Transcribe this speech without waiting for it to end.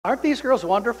Aren't these girls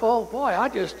wonderful? Boy,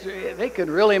 they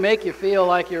can really make you feel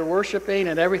like you're worshiping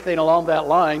and everything along that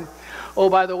line.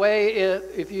 Oh, by the way,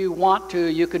 if you want to,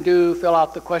 you can fill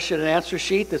out the question and answer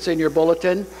sheet that's in your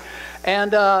bulletin.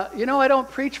 And, I don't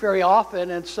preach very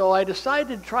often, and so I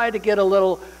decided to try to get a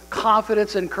little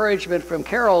confidence, encouragement from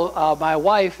Carol, my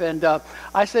wife. And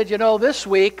I said, this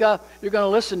week you're going to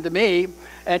listen to me.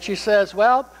 And she says,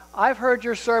 well, I've heard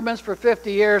your sermons for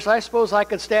 50 years. I suppose I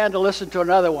could stand to listen to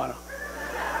another one.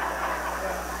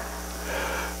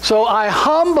 So I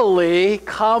humbly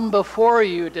come before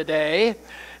you today,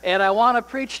 and I want to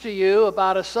preach to you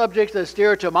about a subject that's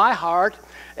dear to my heart,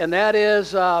 and that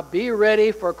is be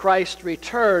ready for Christ's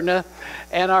return.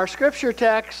 And our scripture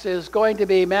text is going to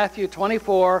be Matthew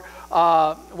 24,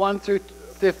 1 through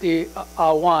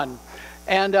 51.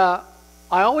 And I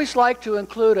always like to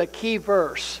include a key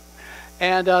verse.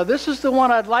 And this is the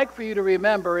one I'd like for you to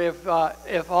remember.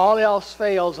 If all else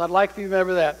fails, I'd like for you to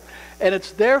remember that. And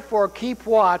it's therefore keep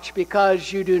watch,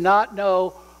 because you do not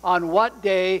know on what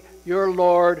day your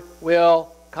Lord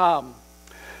will come.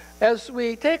 As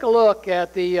we take a look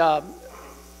at the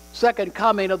second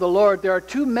coming of the Lord, there are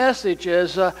two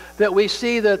messages that we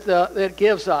see that it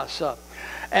gives us.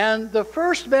 And the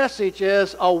first message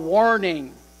is a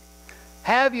warning.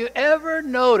 Have you ever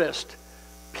noticed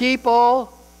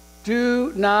people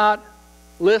do not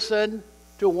listen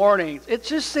to warnings? It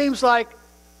just seems like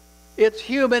it's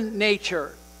human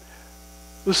nature.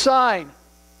 The sign,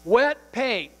 wet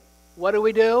paint. What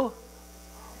do?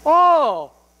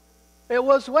 Oh, it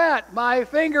was wet. My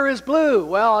finger is blue.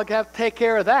 Well, I'll have to take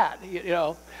care of that.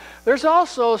 There's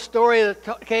also a story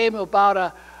that came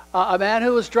about a man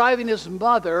who was driving his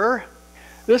mother.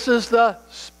 This is the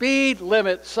speed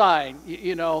limit sign,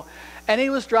 And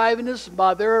he was driving his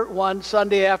mother one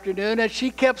Sunday afternoon, and she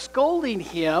kept scolding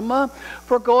him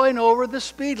for going over the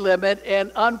speed limit,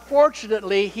 and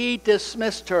unfortunately, he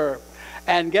dismissed her.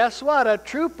 And guess what? A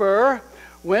trooper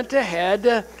went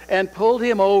ahead and pulled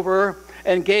him over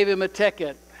and gave him a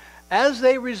ticket. As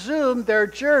they resumed their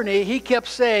journey, he kept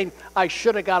saying, I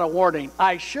should have got a warning.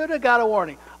 I should have got a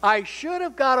warning. I should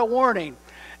have got a warning.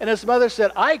 And his mother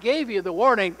said, I gave you the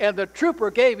warning, and the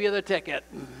trooper gave you the ticket.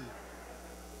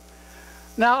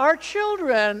 Now, our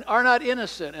children are not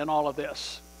innocent in all of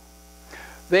this.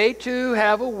 They, too,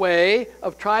 have a way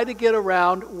of trying to get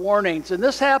around warnings. And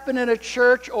this happened in a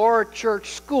church or a church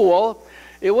school.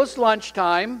 It was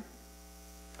lunchtime,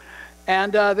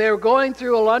 and they were going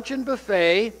through a luncheon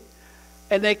buffet,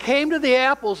 and they came to the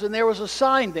apples, and there was a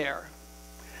sign there.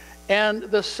 And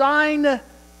the sign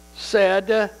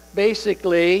said,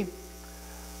 basically,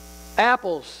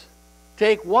 apples,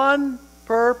 take one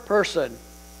per person.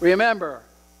 Remember,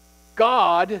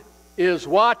 God is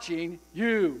watching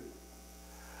you.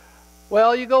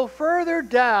 Well, you go further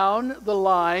down the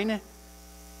line,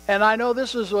 and I know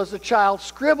this was a child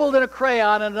scribbled in a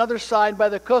crayon on another sign by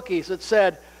the cookies. It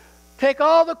said, take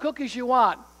all the cookies you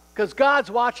want, because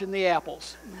God's watching the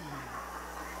apples.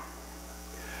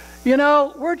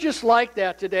 We're just like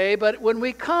that today, but when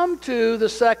we come to the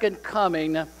second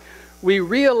coming, we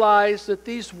realize that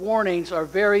these warnings are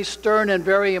very stern and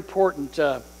very important.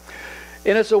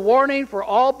 And it's a warning for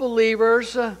all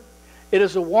believers. It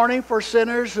is a warning for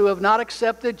sinners who have not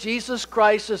accepted Jesus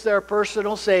Christ as their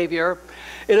personal Savior.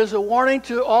 It is a warning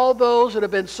to all those that have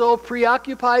been so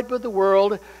preoccupied with the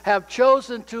world, have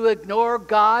chosen to ignore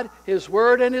God, His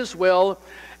Word, and His will,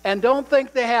 and don't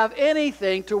think they have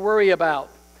anything to worry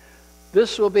about.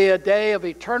 This will be a day of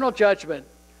eternal judgment.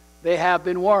 They have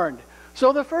been warned.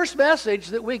 So the first message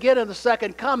that we get in the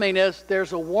second coming is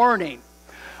there's a warning.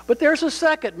 But there's a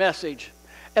second message,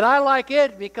 and I like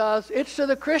it because it's to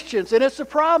the Christians, and it's a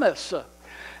promise.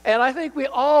 And I think we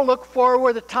all look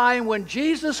forward to the time when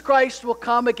Jesus Christ will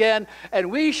come again,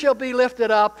 and we shall be lifted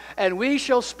up, and we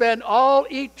shall spend all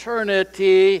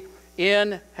eternity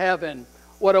in heaven.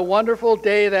 What a wonderful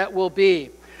day that will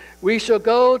be. We shall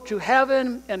go to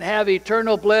heaven and have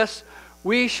eternal bliss.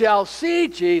 We shall see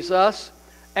Jesus,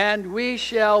 and we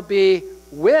shall be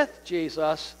with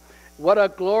Jesus. What a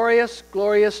glorious,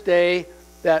 glorious day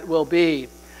that will be.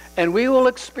 And we will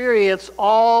experience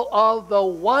all of the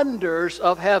wonders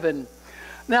of heaven.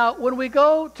 Now, when we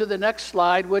go to the next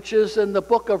slide, which is in the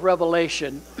book of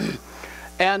Revelation,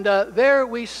 and there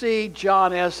we see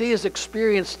John as he has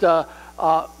experienced the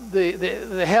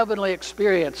heavenly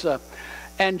experience.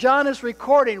 And John is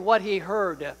recording what he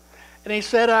heard. And he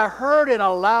said, I heard in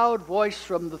a loud voice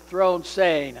from the throne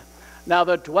saying, now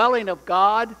the dwelling of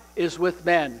God is with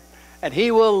men, and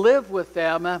he will live with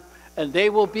them, and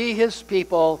they will be his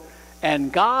people,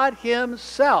 and God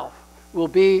himself will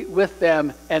be with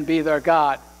them and be their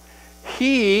God.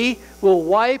 He will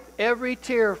wipe every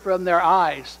tear from their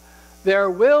eyes. There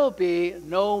will be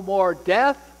no more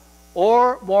death,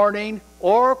 or mourning,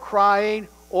 or crying,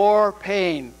 or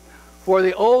pain, for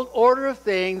the old order of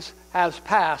things has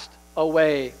passed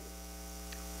away.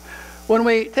 When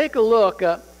we take a look,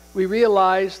 we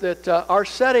realize that our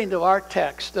setting of our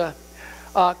text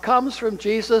comes from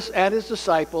Jesus and his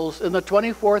disciples in the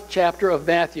 24th chapter of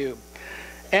Matthew.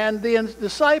 And the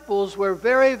disciples were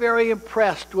very, very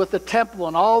impressed with the temple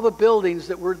and all the buildings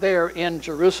that were there in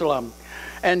Jerusalem.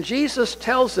 And Jesus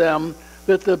tells them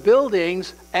that the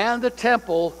buildings and the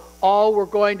temple all were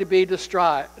going to be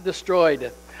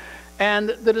destroyed. And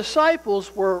the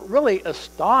disciples were really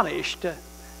astonished,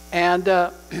 and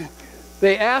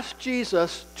they asked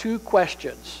Jesus two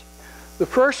questions. The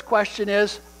first question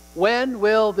is, when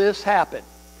will this happen?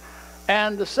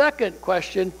 And the second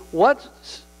question, what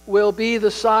will be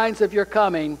the signs of your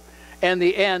coming and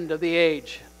the end of the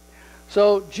age?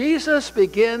 So Jesus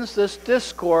begins this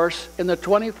discourse in the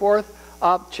 24th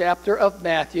chapter of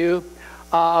Matthew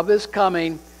of his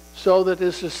coming so that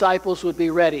his disciples would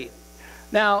be ready.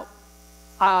 Now,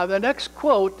 the next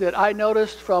quote that I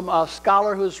noticed from a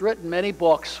scholar who's written many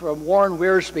books, from Warren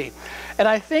Wiersbe, and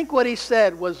I think what he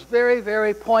said was very,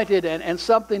 very pointed and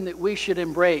something that we should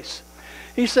embrace.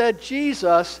 He said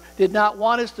Jesus did not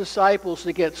want his disciples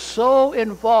to get so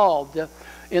involved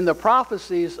in the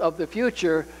prophecies of the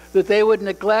future that they would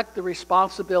neglect the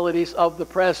responsibilities of the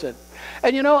present.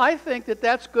 And you know, I think that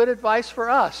that's good advice for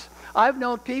us. I've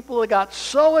known people that got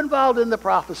so involved in the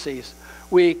prophecies.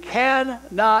 We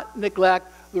cannot neglect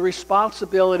the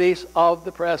responsibilities of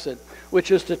the present,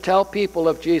 which is to tell people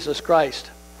of Jesus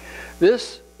Christ.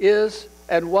 This is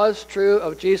and was true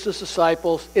of Jesus'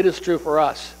 disciples. It is true for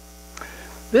us.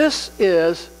 This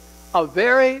is a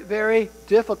very, very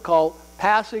difficult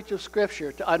passage of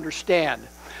Scripture to understand.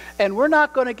 And we're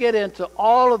not going to get into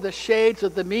all of the shades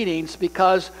of the meanings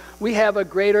because we have a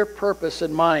greater purpose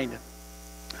in mind.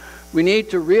 We need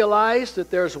to realize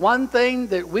that there's one thing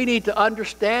that we need to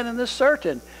understand and is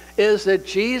certain, is that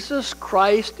Jesus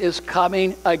Christ is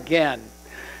coming again.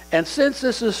 And since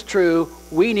this is true,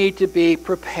 we need to be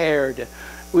prepared.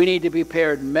 We need to be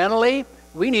prepared mentally.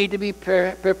 We need to be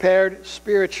prepared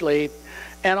spiritually.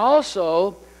 And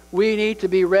also, we need to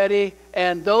be ready,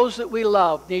 and those that we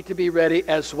love need to be ready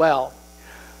as well.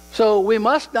 So we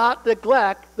must not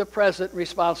neglect the present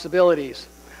responsibilities.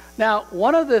 Now,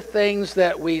 one of the things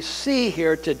that we see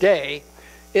here today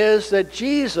is that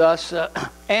Jesus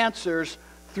answers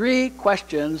three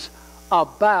questions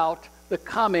about the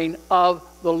coming of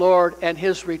the Lord and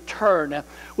his return,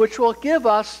 which will give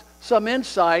us some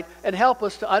insight and help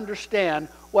us to understand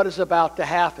what is about to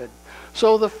happen.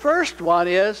 So the first one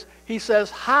is, he says,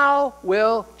 how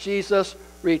will Jesus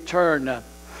return?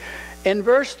 In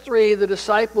verse 3, the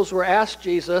disciples were asked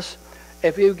Jesus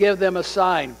if he would give them a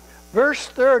sign. Verse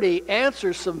 30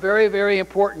 answers some very, very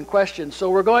important questions. So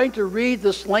we're going to read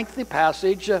this lengthy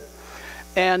passage,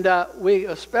 and we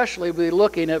especially will be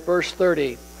looking at verse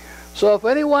 30. So if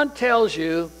anyone tells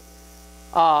you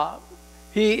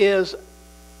he is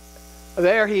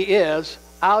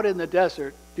out in the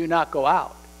desert, do not go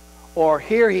out. Or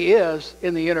here he is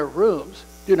in the inner rooms,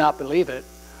 do not believe it.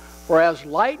 For as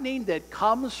lightning that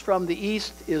comes from the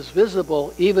east is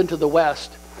visible even to the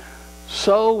west,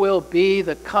 so will be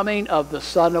the coming of the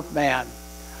Son of Man.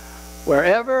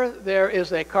 Wherever there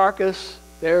is a carcass,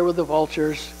 there will the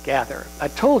vultures gather. I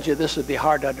told you this would be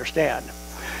hard to understand.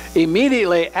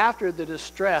 Immediately after the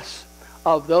distress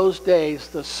of those days,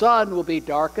 the sun will be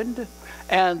darkened,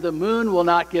 and the moon will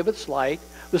not give its light.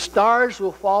 The stars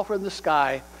will fall from the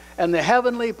sky, and the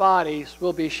heavenly bodies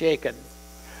will be shaken.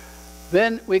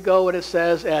 Then we go and it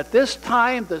says, at this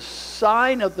time the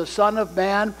sign of the Son of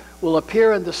Man will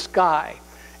appear in the sky,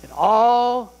 and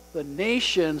all the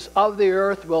nations of the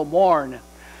earth will mourn.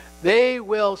 They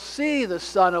will see the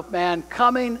Son of Man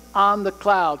coming on the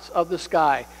clouds of the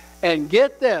sky. And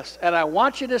get this, and I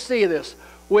want you to see this,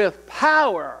 with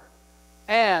power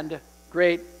and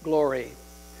great glory.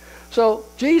 So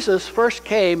Jesus first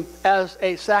came as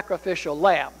a sacrificial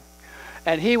lamb.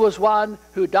 And he was one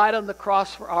who died on the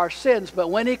cross for our sins. But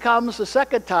when he comes the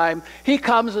second time, he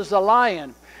comes as a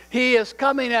lion. He is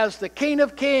coming as the King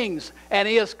of Kings. And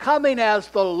he is coming as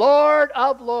the Lord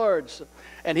of Lords.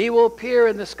 And he will appear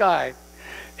in the sky.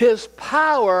 His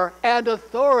power and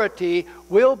authority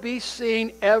will be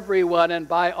seen everyone and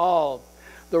by all.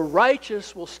 The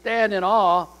righteous will stand in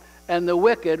awe, and the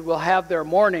wicked will have their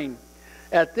mourning.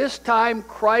 At this time,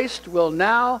 Christ will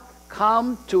now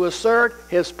come to assert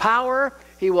his power.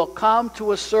 He will come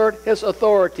to assert his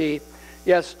authority.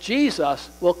 Yes, Jesus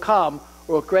will come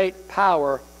with great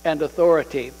power and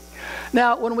authority.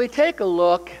 Now, when we take a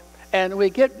look and we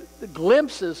get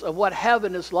glimpses of what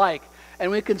heaven is like,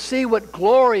 and we can see what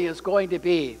glory is going to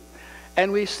be,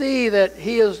 and we see that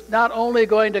he is not only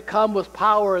going to come with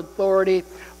power and authority,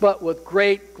 but with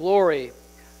great glory.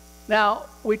 Now,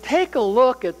 we take a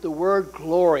look at the word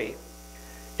glory.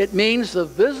 It means the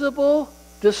visible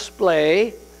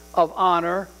display of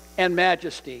honor and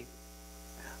majesty.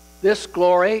 This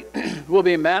glory will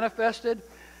be manifested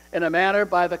in a manner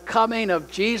by the coming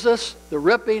of Jesus, the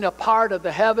ripping apart of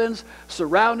the heavens,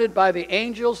 surrounded by the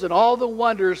angels and all the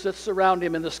wonders that surround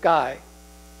him in the sky.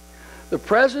 The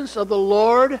presence of the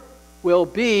Lord will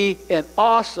be an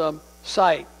awesome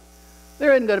sight.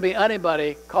 There isn't going to be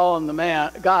anybody calling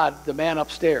God the man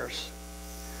upstairs.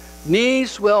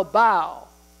 Knees will bow.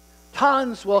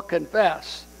 Tongues will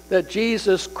confess that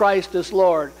Jesus Christ is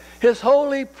Lord. His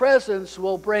holy presence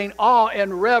will bring awe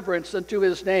and reverence unto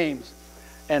his names.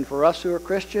 And for us who are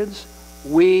Christians,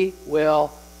 we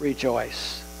will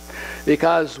rejoice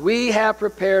because we have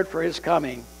prepared for his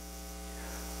coming.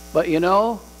 But you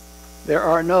know, there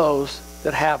are those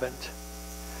that haven't.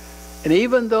 And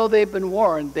even though they've been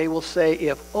warned, they will say,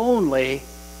 if only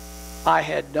I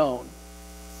had known.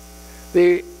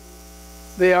 They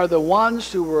are the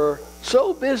ones who were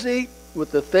so busy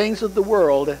with the things of the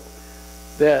world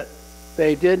that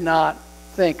they did not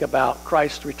think about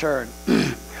Christ's return.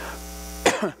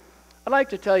 I'd like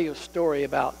to tell you a story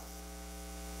about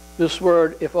this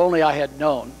word, if only I had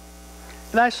known.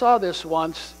 And I saw this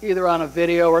once, either on a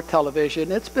video or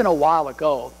television. It's been a while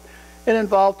ago. It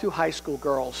involved two high school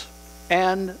girls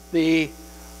and the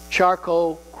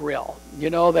charcoal grill. You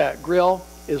know that grill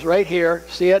is right here.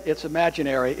 See it? It's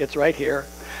imaginary. It's right here.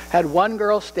 Had one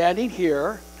girl standing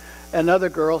here, another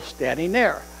girl standing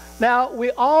there. Now,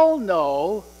 we all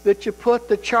know that you put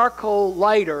the charcoal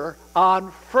lighter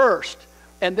on first,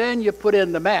 and then you put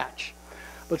in the match.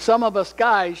 But some of us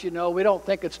guys, you know, we don't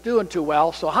think it's doing too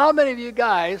well. So how many of you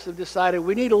guys have decided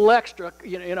we need a little extra,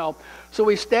 you know, so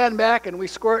we stand back and we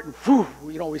squirt and whew,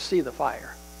 you know, we see the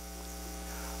fire.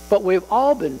 But we've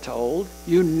all been told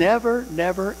you never,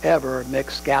 never, ever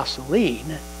mix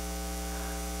gasoline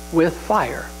with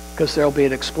fire because there'll be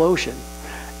an explosion.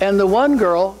 And the one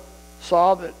girl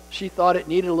saw that she thought it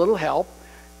needed a little help,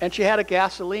 and she had a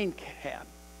gasoline can.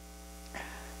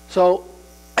 So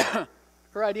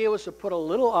her idea was to put a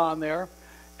little on there,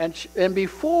 and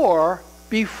before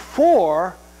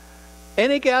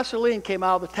any gasoline came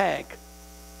out of the tank,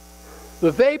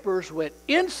 the vapors went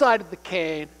inside of the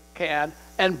can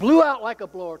and blew out like a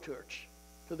blower torch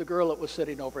to the girl that was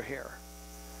sitting over here.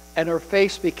 And her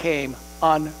face became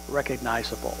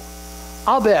unrecognizable.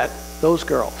 I'll bet those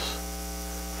girls,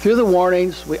 through the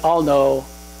warnings, we all know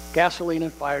gasoline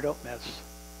and fire don't mix.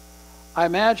 I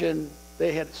imagine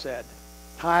they had said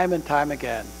time and time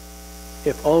again,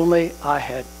 if only I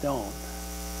had known.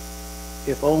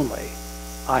 If only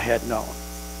I had known.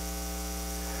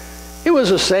 It was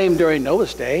the same during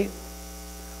Noah's day.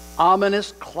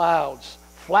 Ominous clouds,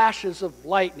 flashes of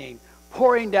lightning,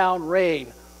 pouring down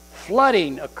rain,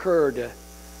 flooding occurred.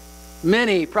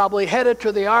 Many probably headed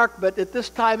to the ark, but at this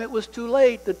time it was too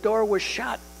late. The door was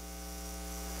shut.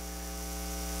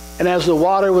 And as the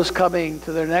water was coming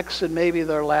to their necks, and maybe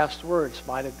their last words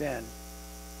might have been,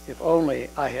 if only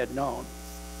I had known.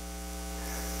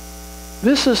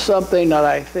 This is something that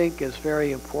I think is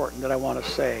very important that I want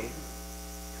to say.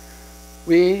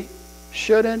 We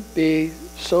shouldn't be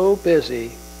so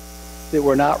busy that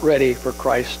we're not ready for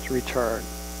Christ's return.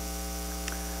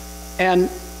 And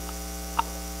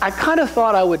I kind of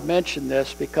thought I would mention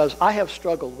this because I have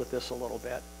struggled with this a little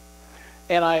bit.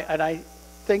 And I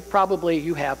think probably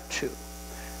you have too.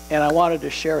 And I wanted to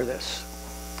share this.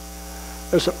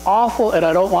 There's an awful, and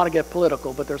I don't want to get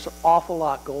political, but there's an awful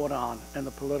lot going on in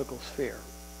the political sphere.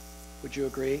 Would you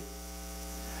agree?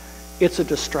 It's a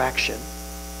distraction.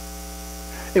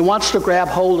 It wants to grab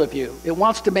hold of you. It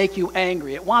wants to make you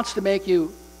angry. It wants to make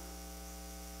you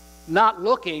not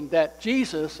looking that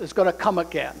Jesus is going to come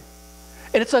again.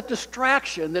 And it's a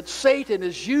distraction that Satan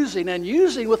is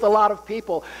using with a lot of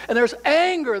people. And there's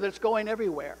anger that's going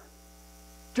everywhere.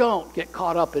 Don't get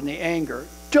caught up in the anger.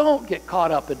 Don't get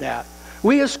caught up in that.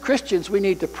 We as Christians, we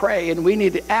need to pray and we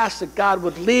need to ask that God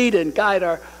would lead and guide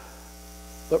our...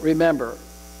 But remember,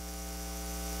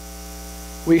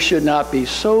 we should not be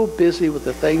so busy with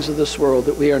the things of this world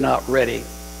that we are not ready.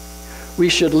 We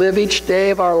should live each day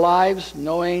of our lives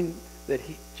knowing that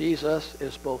Jesus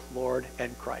is both Lord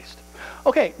and Christ.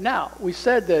 Okay, now, we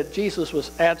said that Jesus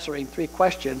was answering 3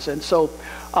 questions, and so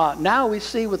now we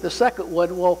see with the second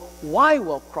one, well, why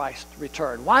will Christ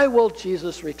return? Why will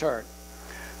Jesus return?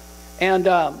 And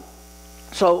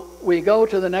So we go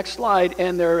to the next slide,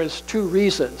 and there is two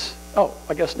reasons. Oh,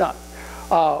 I guess not.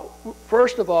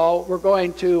 First of all, we're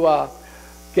going to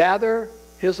gather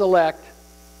his elect,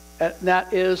 and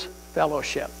that is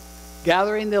fellowship.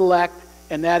 Gathering the elect,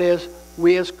 and that is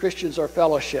we as Christians are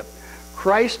fellowship.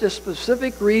 Christ is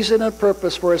specific reason and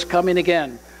purpose for his coming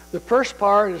again. The first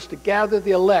part is to gather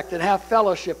the elect and have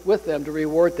fellowship with them to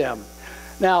reward them.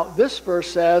 Now, this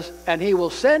verse says, and he will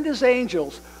send his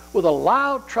angels with a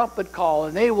loud trumpet call,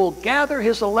 and they will gather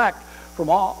his elect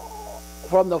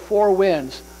from the four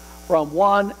winds, from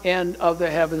one end of the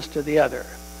heavens to the other.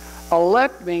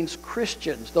 Elect means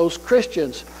Christians, those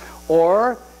Christians,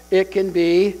 or it can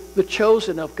be the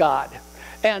chosen of God.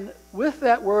 And with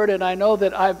that word, and I know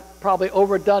that I've probably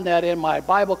overdone that in my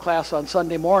Bible class on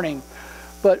Sunday morning,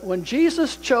 but when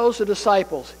Jesus chose the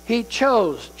disciples, he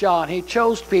chose John, he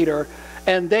chose Peter,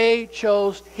 and they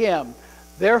chose him.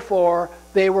 Therefore,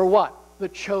 they were what? The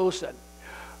chosen.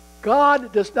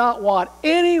 God does not want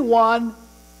anyone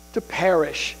to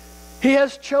perish. He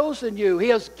has chosen you. He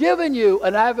has given you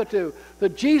an avenue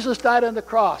that Jesus died on the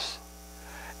cross.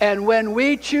 And when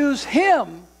we choose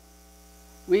him,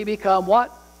 we become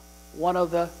what? One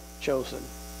of the chosen.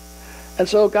 And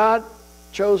so God,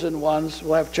 chosen ones,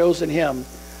 will have chosen him.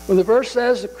 When the verse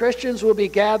says the Christians will be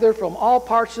gathered from all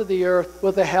parts of the earth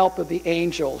with the help of the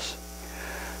angels.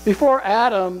 Before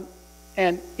Adam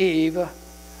and Eve,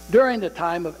 during the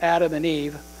time of Adam and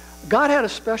Eve, God had a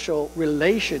special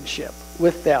relationship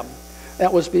with them.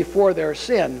 That was before their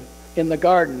sin in the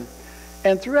garden.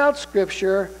 And throughout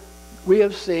Scripture, we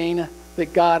have seen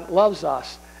that God loves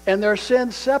us. And their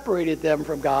sin separated them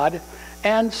from God.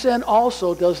 And sin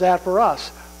also does that for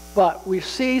us. But we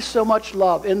see so much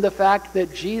love in the fact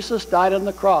that Jesus died on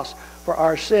the cross for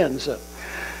our sins.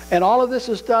 And all of this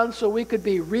is done so we could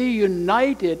be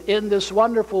reunited in this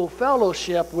wonderful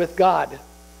fellowship with God.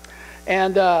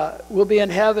 And we'll be in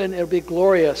heaven. It'll be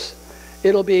glorious.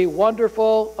 It'll be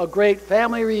wonderful, a great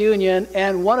family reunion.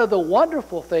 And one of the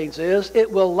wonderful things is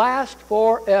it will last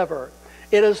forever.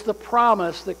 It is the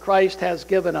promise that Christ has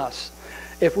given us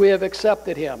if we have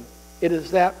accepted him. It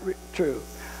is that true.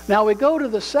 Now we go to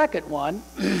the second one,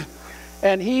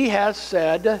 and he has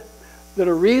said that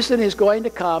a reason he's going to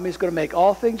come, he's going to make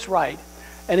all things right,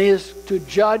 and he is to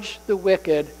judge the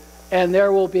wicked, and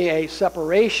there will be a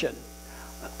separation.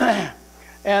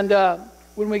 And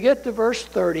when we get to verse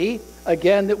 30,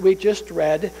 again that we just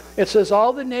read, it says,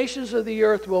 all the nations of the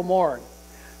earth will mourn.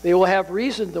 They will have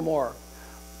reason to mourn.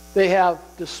 They have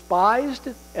despised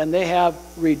and they have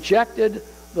rejected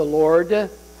the Lord.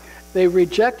 They've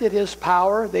rejected his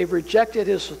power. They've rejected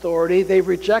his authority. They've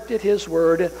rejected his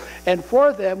word. And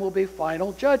for them will be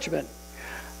final judgment.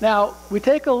 Now, we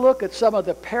take a look at some of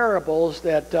the parables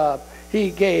that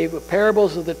he gave.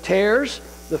 Parables of the tares,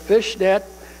 the fish net.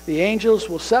 The angels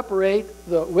will separate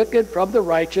the wicked from the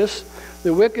righteous.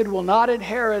 The wicked will not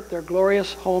inherit their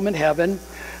glorious home in heaven.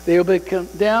 They will be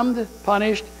condemned,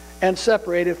 punished, and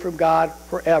separated from God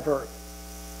forever.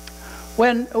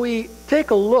 When we take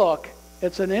a look,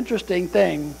 it's an interesting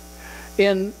thing.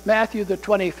 In Matthew, the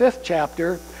 25th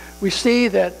chapter, we see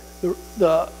that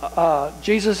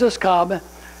Jesus has come,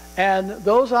 and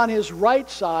those on his right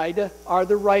side are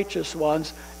the righteous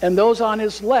ones, and those on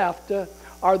his left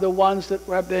are the ones that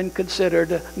have been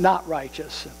considered not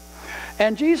righteous.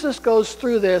 And Jesus goes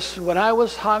through this. When I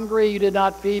was hungry, you did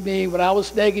not feed me. When I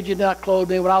was naked, you did not clothe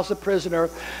me. When I was a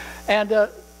prisoner. And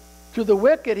to the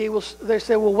wicked, they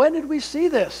say, well, when did we see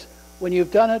this? When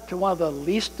you've done it to one of the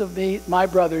least of my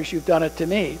brothers, you've done it to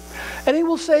me. And he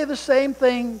will say the same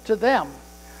thing to them.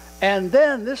 And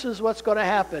then this is what's going to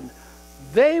happen.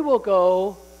 They will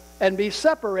go and be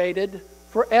separated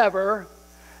forever.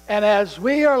 And as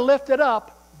we are lifted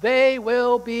up, they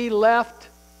will be left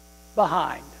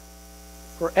behind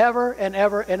forever and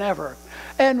ever and ever.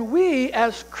 And we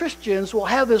as Christians will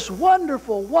have this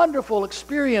wonderful, wonderful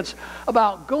experience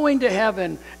about going to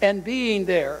heaven and being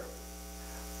there.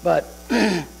 But,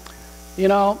 you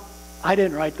know, I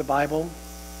didn't write the Bible,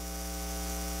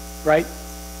 right?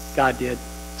 God did.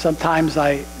 Sometimes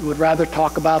I would rather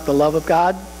talk about the love of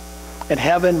God and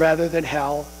heaven rather than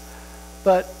hell.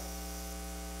 But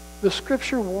the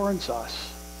Scripture warns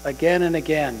us again and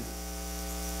again.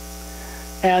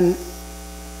 And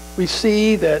we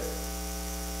see that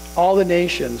all the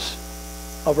nations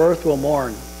of earth will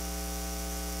mourn.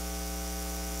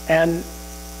 And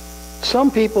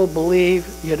some people believe,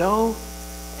 you know,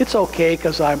 it's okay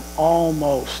because I'm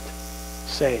almost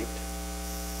saved.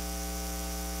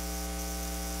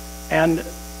 And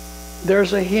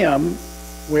there's a hymn,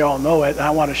 we all know it, and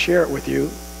I want to share it with you.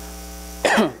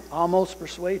 Almost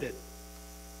Persuaded.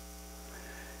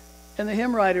 And the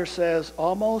hymn writer says,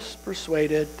 almost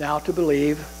persuaded now to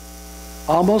believe,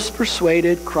 almost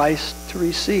persuaded Christ to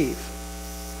receive.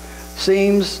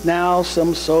 Seems now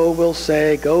some soul will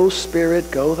say, go Spirit,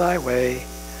 go thy way.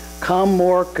 Come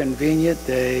more convenient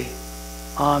day,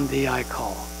 on thee I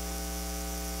call.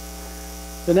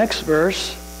 The next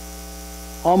verse,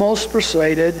 almost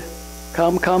persuaded,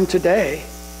 come, come today.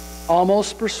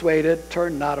 Almost persuaded,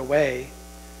 turn not away.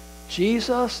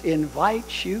 Jesus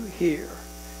invites you here.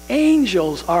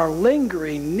 Angels are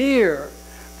lingering near.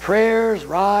 Prayers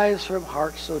rise from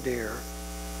hearts so dear.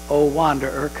 O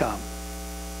wanderer, come.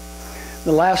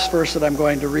 The last verse that I'm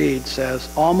going to read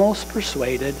says, almost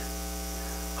persuaded,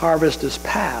 harvest is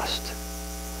past.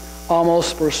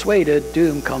 Almost persuaded,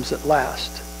 doom comes at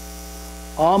last.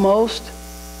 Almost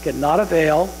cannot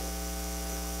avail.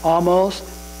 Almost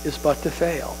is but to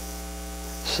fail.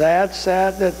 Sad,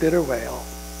 sad, that bitter wail.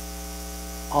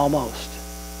 Almost,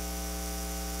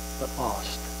 but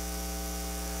lost.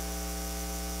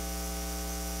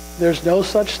 There's no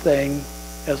such thing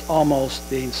as almost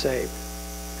being saved.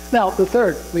 Now, the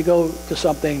third, we go to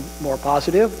something more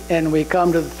positive, and we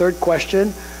come to the third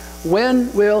question,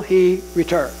 when will he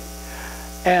return?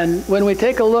 And when we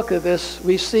take a look at this,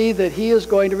 we see that he is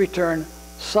going to return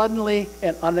suddenly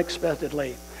and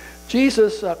unexpectedly.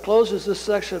 Jesus closes this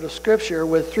section of Scripture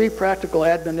with three practical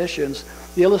admonitions: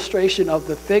 the illustration of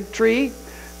the fig tree,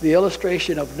 the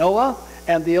illustration of Noah,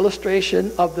 and the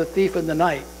illustration of the thief in the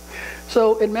night.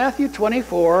 So in Matthew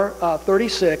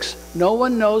 24:36, no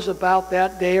one knows about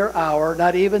that day or hour,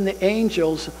 not even the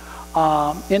angels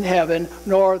in heaven,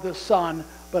 nor the Son,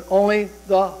 but only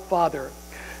the Father.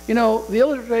 You know, the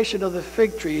illustration of the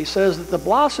fig tree says that the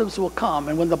blossoms will come,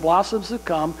 and when the blossoms have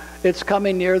come, it's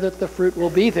coming near that the fruit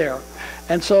will be there.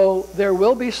 And so there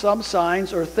will be some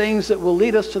signs or things that will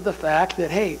lead us to the fact that,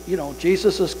 hey, you know,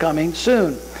 Jesus is coming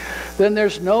soon. Then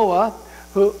there's Noah,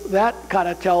 who that kind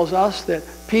of tells us that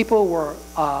people were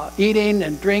eating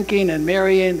and drinking and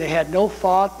marrying. They had no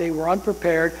thought. They were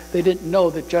unprepared. They didn't know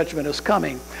that judgment is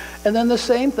coming. And then the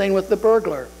same thing with the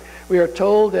burglar. We are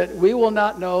told that we will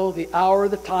not know the hour or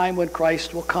the time when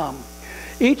Christ will come.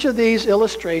 Each of these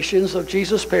illustrations of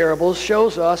Jesus' parables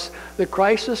shows us that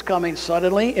Christ is coming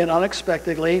suddenly and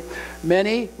unexpectedly.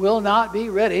 Many will not be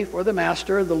ready for the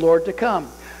Master and the Lord to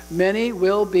come. Many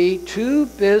will be too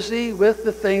busy with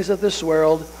the things of this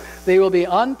world. They will be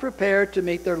unprepared to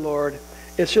meet their Lord.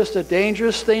 It's just a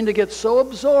dangerous thing to get so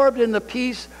absorbed in the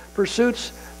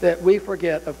pursuits that we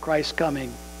forget of Christ's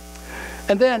coming.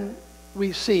 And then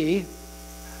we see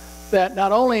that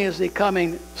not only is he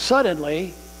coming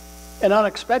suddenly and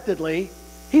unexpectedly,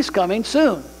 he's coming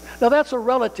soon. Now that's a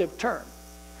relative term,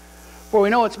 for we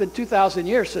know it's been 2,000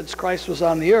 years since Christ was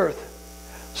on the earth.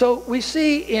 So we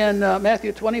see in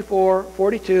Matthew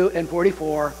 24:42 and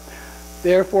 44,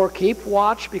 therefore keep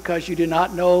watch, because you do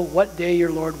not know what day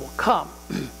your Lord will come.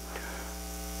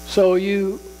 So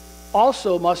you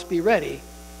also must be ready,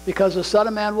 because the Son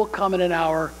of Man will come in an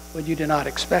hour when you do not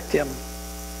expect him.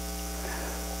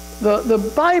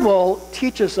 The Bible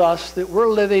teaches us that we're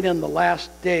living in the last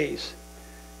days.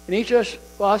 And each of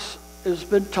us has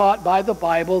been taught by the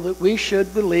Bible that we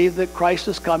should believe that Christ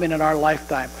is coming in our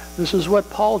lifetime. This is what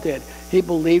Paul did. He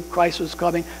believed Christ was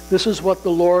coming. This is what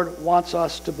the Lord wants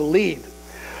us to believe.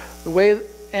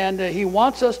 He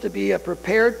wants us to be a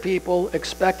prepared people,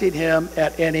 expecting him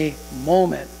at any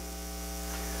moment.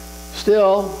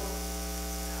 Still,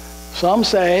 some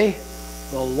say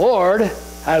the Lord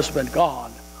has been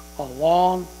gone a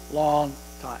long, long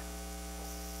time.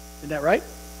 Isn't that right?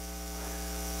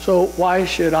 So why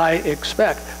should I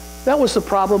expect? That was the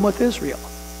problem with Israel.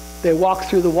 They walked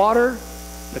through the water,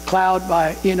 the cloud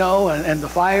and the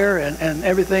fire and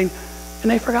everything, and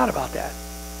they forgot about that.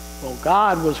 Well,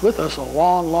 God was with us a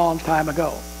long, long time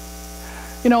ago.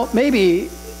 You know, maybe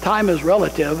time is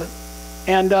relative,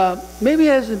 and maybe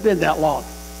it hasn't been that long.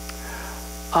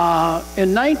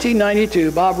 In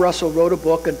 1992, Bob Russell wrote a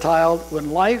book entitled,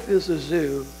 When Life is a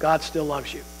Zoo, God Still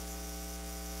Loves You.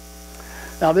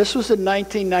 Now, this was in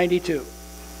 1992.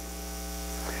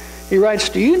 He writes,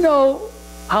 do you know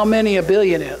how many a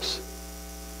billion is?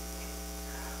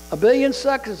 1 billion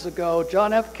seconds ago,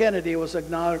 John F. Kennedy was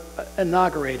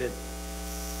inaugurated.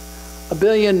 1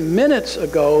 billion minutes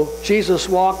ago, Jesus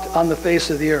walked on the face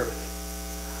of the earth.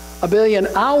 1 billion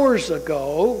hours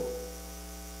ago,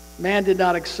 man did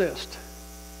not exist.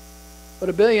 But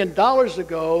 $1 billion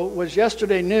ago was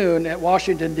yesterday noon at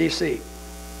Washington, D.C.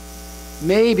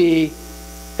 Maybe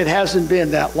it hasn't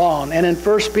been that long. And in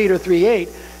 1 Peter 3:8,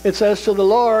 it says, to the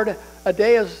Lord, a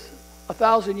day is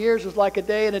 1,000 years is like a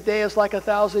day, and a day is like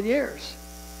 1,000 years.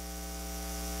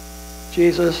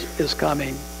 Jesus is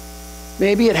coming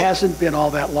Maybe it hasn't been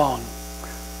all that long.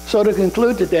 So to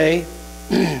conclude today,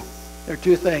 there are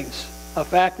two things, a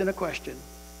fact and a question.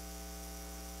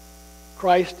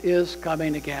 Christ is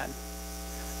coming again.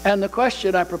 And the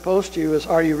question I propose to you is,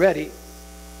 are you ready?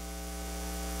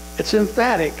 It's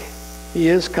emphatic. He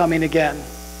is coming again.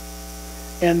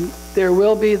 And there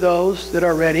will be those that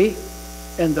are ready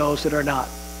and those that are not.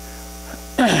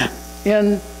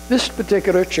 In this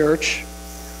particular church,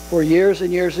 for years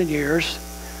and years and years,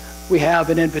 we have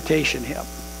an invitation hymn.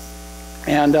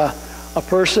 And a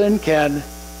person can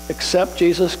accept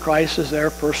Jesus Christ as their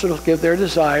personal, give their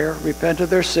desire, repent of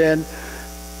their sin,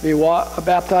 be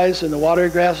baptized in the watery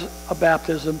grass of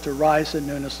baptism to rise in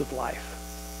newness of life.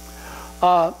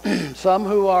 Some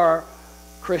who are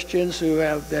Christians who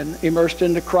have been immersed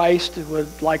into Christ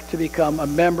would like to become a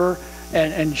member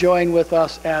and join with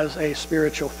us as a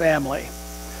spiritual family.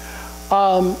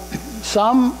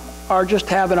 Some are just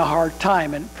having a hard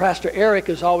time, and Pastor Eric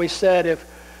has always said,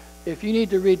 if you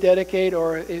need to rededicate,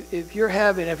 or if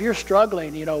you're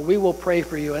struggling, we will pray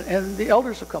for you, and the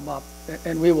elders will come up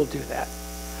and we will do that.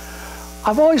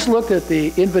 I've always looked at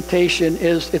the invitation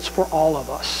it's for all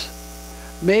of us.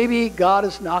 Maybe God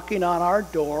is knocking on our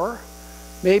door.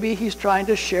 Maybe he's trying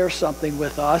to share something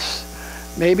with us.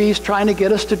 Maybe he's trying to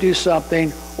get us to do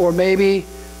something, or maybe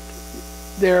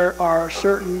there are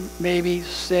certain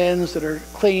sins that are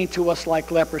clinging to us like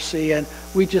leprosy, and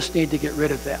we just need to get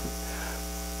rid of them.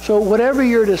 So whatever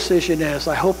your decision is,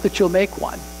 I hope that you'll make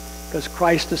one, because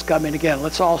Christ is coming again.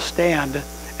 Let's all stand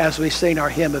as we sing our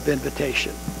hymn of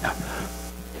invitation.